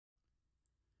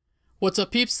What's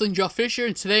up peeps, SlingJawFish here,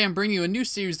 and today I'm bringing you a new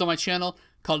series on my channel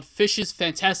called Fish's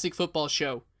Fantastic Football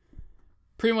Show.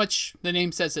 Pretty much, the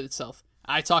name says it itself.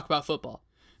 I talk about football.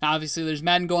 Now obviously there's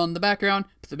Madden going on in the background,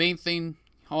 but the main thing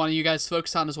I want you guys to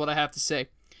focus on is what I have to say.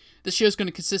 This show is going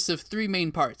to consist of three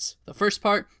main parts. The first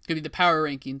part is going to be the power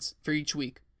rankings for each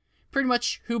week. Pretty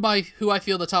much who I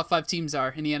feel the top 5 teams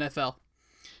are in the NFL.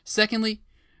 Secondly,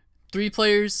 3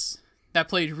 players that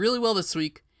played really well this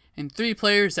week, and 3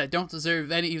 players that don't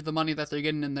deserve any of the money that they're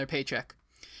getting in their paycheck.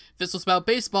 If this was about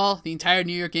baseball, the entire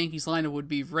New York Yankees lineup would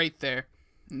be right there.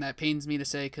 And that pains me to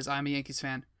say because I'm a Yankees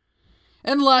fan.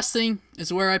 And the last thing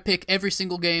is where I pick every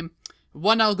single game.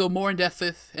 One I'll go more in depth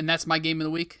with, and that's my game of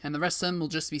the week, and the rest of them will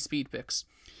just be speed picks.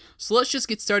 So let's just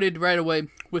get started right away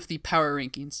with the power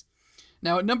rankings.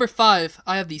 Now at number 5,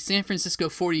 I have the San Francisco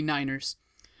 49ers.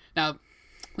 Now,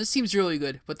 this team's really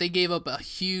good, but they gave up a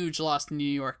huge loss to New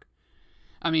York.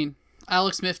 I mean,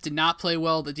 Alex Smith did not play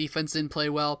well, the defense didn't play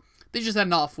well, they just had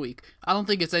an off week. I don't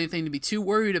think it's anything to be too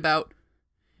worried about,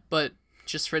 but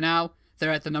just for now,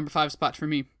 they're at the number 5 spot for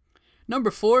me. Number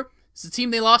 4 is the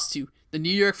team they lost to, the New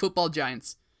York Football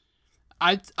Giants.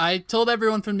 I told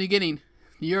everyone from the beginning,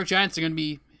 New York Giants are going to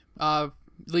be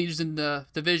leaders in the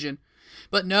division.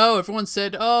 But no, everyone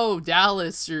said, oh,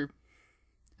 Dallas or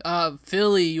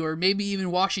Philly or maybe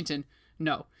even Washington.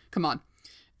 No, come on.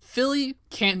 Philly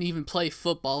can't even play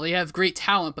football. They have great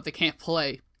talent, but they can't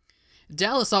play.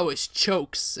 Dallas always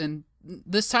chokes, and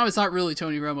this time it's not really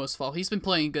Tony Romo's fault. He's been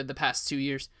playing good the past 2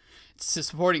 years. It's the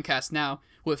supporting cast now,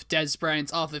 with Dez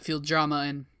Bryant's off-the-field drama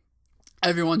and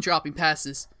everyone dropping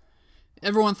passes.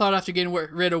 Everyone thought after getting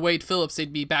rid of Wade Phillips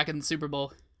they'd be back in the Super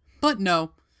Bowl. But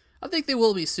no, I think they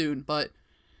will be soon, but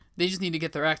they just need to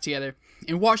get their act together.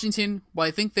 In Washington, while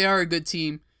I think they are a good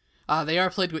team, they are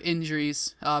plagued with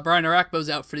injuries. Brian Arakpo's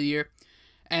out for the year.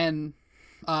 And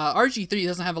RG3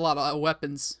 doesn't have a lot of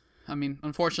weapons. I mean,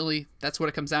 unfortunately, that's what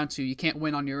it comes down to. You can't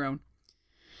win on your own.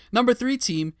 Number 3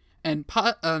 team, and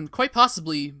quite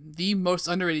possibly the most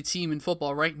underrated team in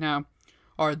football right now,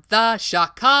 are the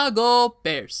Chicago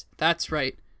Bears. That's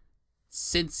right.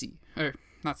 Cincy. Or,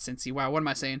 not Cincy. Wow, what am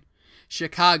I saying?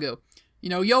 Chicago. You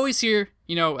know, you always hear,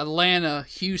 Atlanta,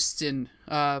 Houston,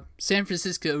 San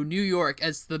Francisco, New York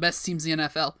as the best teams in the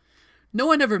NFL. No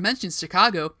one ever mentions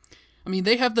Chicago. I mean,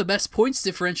 they have the best points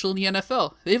differential in the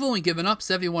NFL. They've only given up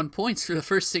 71 points for the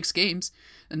first 6 games,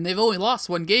 and they've only lost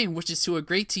 1 game, which is to a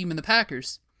great team in the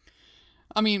Packers.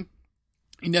 I mean,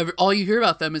 all you hear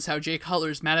about them is how Jay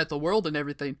Cutler's mad at the world and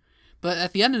everything. But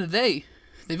at the end of the day,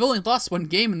 they've only lost 1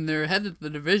 game and they're ahead of the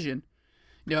division.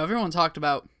 Everyone talked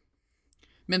about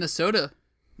Minnesota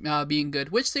being good,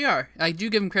 which they are. I do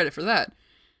give them credit for that.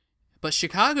 But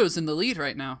Chicago's in the lead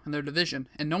right now in their division,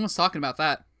 and no one's talking about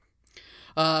that.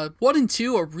 1 and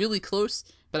 2 are really close,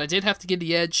 but I did have to give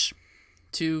the edge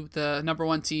to the number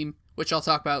 1 team, which I'll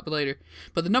talk about later.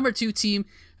 But the number 2 team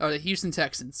are the Houston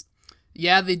Texans.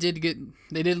 Yeah, they did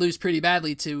lose pretty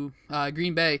badly to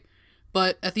Green Bay,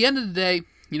 but at the end of the day,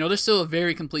 they're still a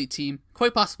very complete team,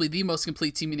 quite possibly the most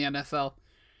complete team in the NFL.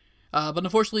 But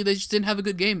unfortunately, they just didn't have a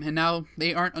good game, and now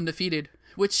they aren't undefeated,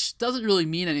 which doesn't really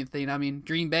mean anything. I mean,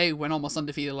 Green Bay went almost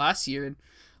undefeated last year and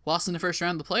lost in the first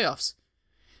round of the playoffs.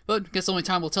 But I guess only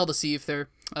time will tell to see if they're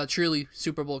a truly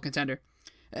Super Bowl contender.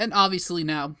 And obviously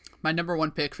now, my number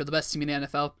 1 pick for the best team in the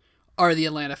NFL are the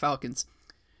Atlanta Falcons.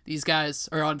 These guys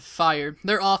are on fire.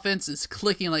 Their offense is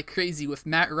clicking like crazy with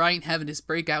Matt Ryan having his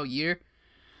breakout year.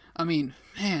 I mean,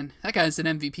 man, that guy's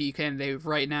an MVP candidate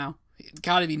right now.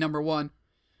 Gotta be number 1.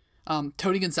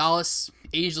 Tony Gonzalez,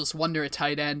 ageless wonder at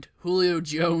tight end. Julio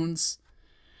Jones,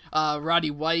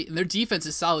 Roddy White, and their defense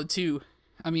is solid too.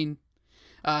 I mean,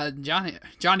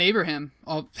 John Abraham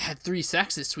had 3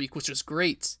 sacks this week, which was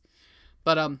great.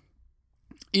 But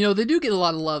they do get a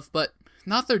lot of love, but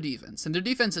not their defense, and their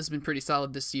defense has been pretty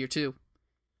solid this year too.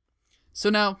 So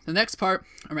now the next part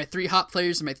are my 3 hot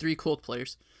players and my 3 cold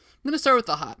players. I'm gonna start with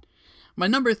the hot. My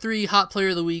number 3 hot player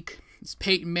of the week is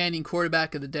Peyton Manning,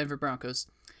 quarterback of the Denver Broncos.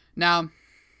 Now,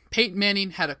 Peyton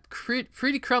Manning had a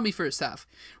pretty crummy first half,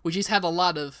 which he's had a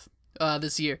lot of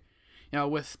this year.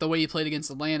 With the way he played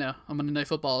against Atlanta on Monday Night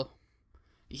Football.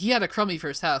 He had a crummy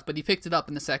first half, but he picked it up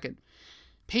in the second.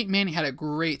 Peyton Manning had a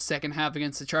great second half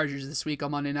against the Chargers this week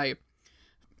on Monday night.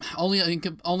 Only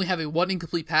having 1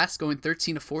 incomplete pass, going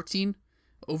 13 of 14,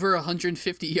 over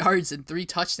 150 yards and 3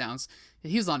 touchdowns.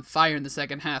 He was on fire in the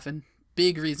second half, and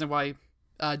big reason why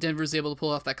Denver was able to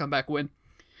pull off that comeback win.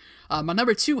 My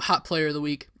number 2 hot player of the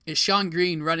week is Sean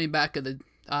Green, running back of the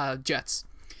Jets.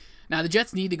 Now, the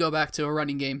Jets need to go back to a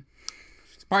running game.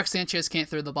 Mark Sanchez can't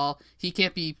throw the ball. He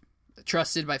can't be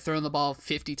trusted by throwing the ball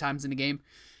 50 times in a game.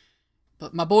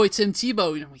 But my boy Tim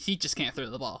Tebow, he just can't throw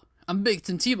the ball. I'm a big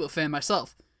Tim Tebow fan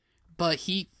myself, but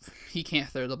he can't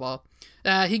throw the ball.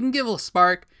 He can give a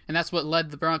spark, and that's what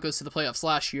led the Broncos to the playoffs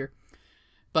last year.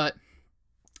 But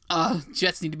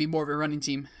Jets need to be more of a running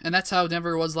team, and that's how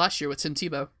Denver was last year with Tim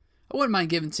Tebow. I wouldn't mind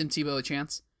giving Tim Tebow a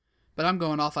chance, but I'm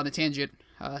going off on a tangent.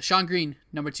 Sean Green,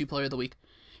 number 2 player of the week.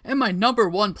 And my number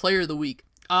 1 player of the week,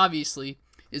 obviously,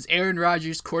 is Aaron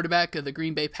Rodgers, quarterback of the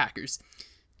Green Bay Packers.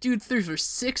 Dude threw for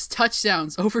 6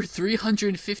 touchdowns, over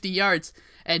 350 yards,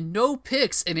 and no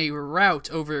picks in a rout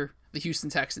over the Houston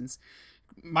Texans.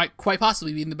 Might quite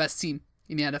possibly be the best team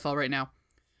in the NFL right now.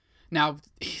 Now,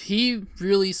 he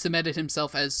really cemented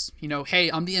himself as, hey,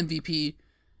 I'm the MVP,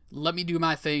 let me do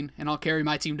my thing, and I'll carry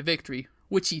my team to victory,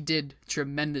 which he did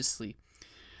tremendously.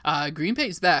 Green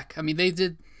Bay's back. I mean, they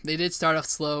did start off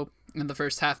slow in the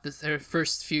first half, their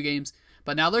first few games,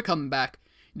 but now they're coming back.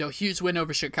 Huge win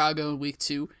over Chicago in week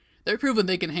 2. They're proving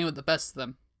they can hang with the best of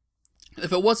them.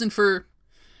 If it wasn't for,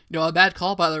 a bad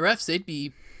call by the refs, they'd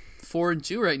be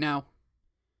 4-2 right now.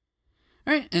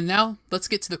 Alright, and now let's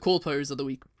get to the cold players of the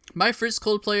week. My first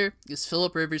cold player is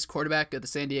Phillip Rivers, quarterback of the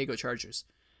San Diego Chargers.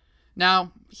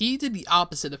 Now, he did the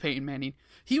opposite of Peyton Manning.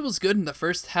 He was good in the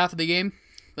first half of the game,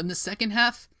 but in the second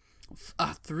half,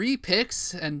 3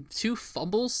 picks and 2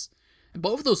 fumbles. And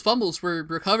both of those fumbles were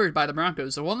recovered by the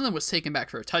Broncos, and one of them was taken back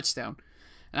for a touchdown.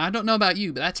 And I don't know about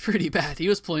you, but that's pretty bad. He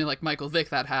was playing like Michael Vick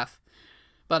that half.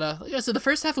 But like I said, the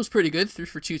first half was pretty good, 3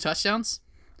 for 2 touchdowns.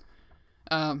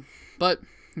 But,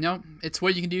 it's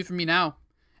what you can do for me now.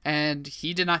 And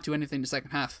he did not do anything in the second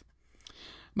half.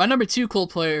 My number 2 cold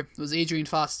player was Adrian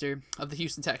Foster of the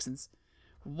Houston Texans.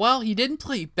 While he didn't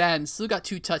play bad and still got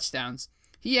 2 touchdowns,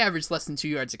 he averaged less than 2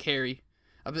 yards a carry.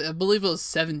 I believe it was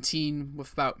 17,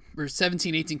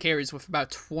 18 carries with about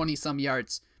 20-some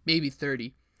yards, maybe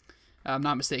 30. I'm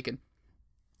not mistaken.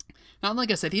 Now,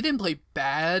 like I said, he didn't play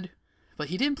bad, but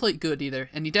he didn't play good either,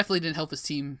 and he definitely didn't help his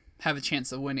team have a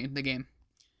chance of winning the game.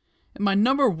 And my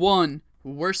number 1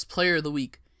 worst player of the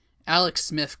week, Alex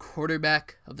Smith,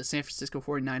 quarterback of the San Francisco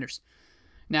 49ers.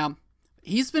 Now,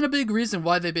 he's been a big reason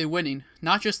why they've been winning,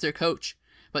 not just their coach,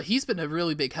 but he's been a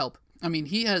really big help. I mean,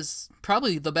 he has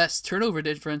probably the best turnover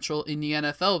differential in the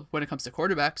NFL when it comes to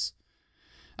quarterbacks.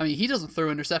 I mean, he doesn't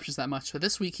throw interceptions that much, but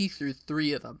this week he threw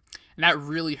 3 of them. And that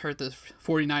really hurt the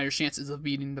 49ers' chances of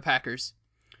beating the Packers.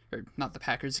 Or, not the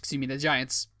Packers, the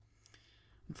Giants.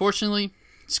 Unfortunately,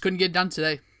 just couldn't get it done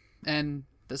today. And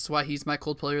that's why he's my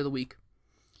cold player of the week.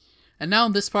 And now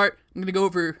in this part, I'm going to go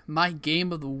over my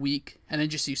game of the week and then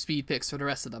just do speed picks for the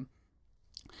rest of them.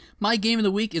 My game of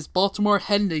the week is Baltimore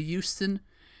heading to Houston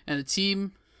and a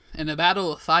team in a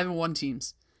battle of 5-1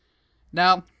 teams.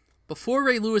 Now, before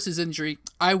Ray Lewis's injury,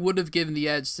 I would have given the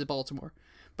edge to Baltimore.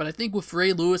 But I think with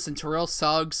Ray Lewis and Terrell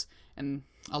Suggs and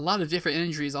a lot of different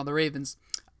injuries on the Ravens,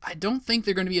 I don't think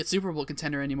they're going to be a Super Bowl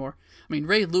contender anymore. I mean,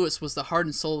 Ray Lewis was the heart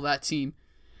and soul of that team.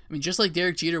 I mean, just like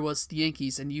Derek Jeter was the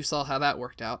Yankees, and you saw how that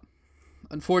worked out.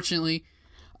 Unfortunately,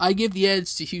 I give the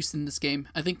edge to Houston this game.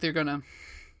 I think they're going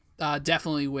to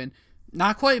definitely win.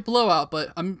 Not quite blowout,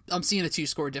 but I'm seeing a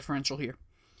 2-score differential here.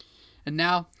 And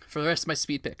now, for the rest of my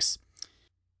speed picks.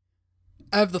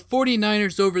 I have the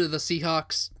 49ers over the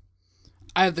Seahawks.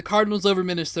 I have the Cardinals over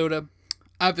Minnesota.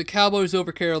 I have the Cowboys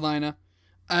over Carolina.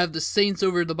 I have the Saints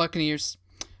over the Buccaneers.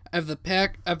 I have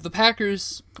the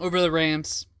Packers over the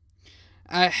Rams.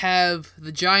 I have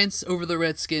the Giants over the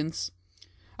Redskins.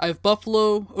 I have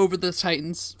Buffalo over the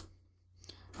Titans.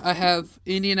 I have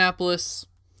Indianapolis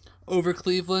over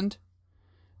Cleveland.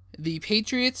 The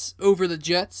Patriots over the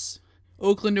Jets.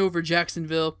 Oakland over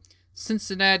Jacksonville.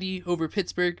 Cincinnati over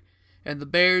Pittsburgh. And the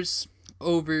Bears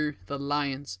over the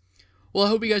Lions. Well, I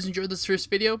hope you guys enjoyed this first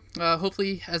video.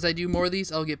 Hopefully, as I do more of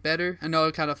these, I'll get better. I know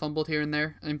I kind of fumbled here and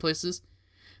there in places.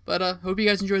 But hope you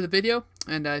guys enjoyed the video.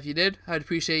 And if you did, I'd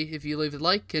appreciate if you leave a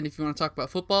like. And if you want to talk about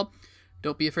football,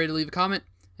 don't be afraid to leave a comment.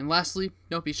 And lastly,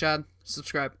 don't be shy,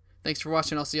 subscribe. Thanks for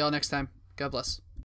watching. I'll see y'all next time. God bless.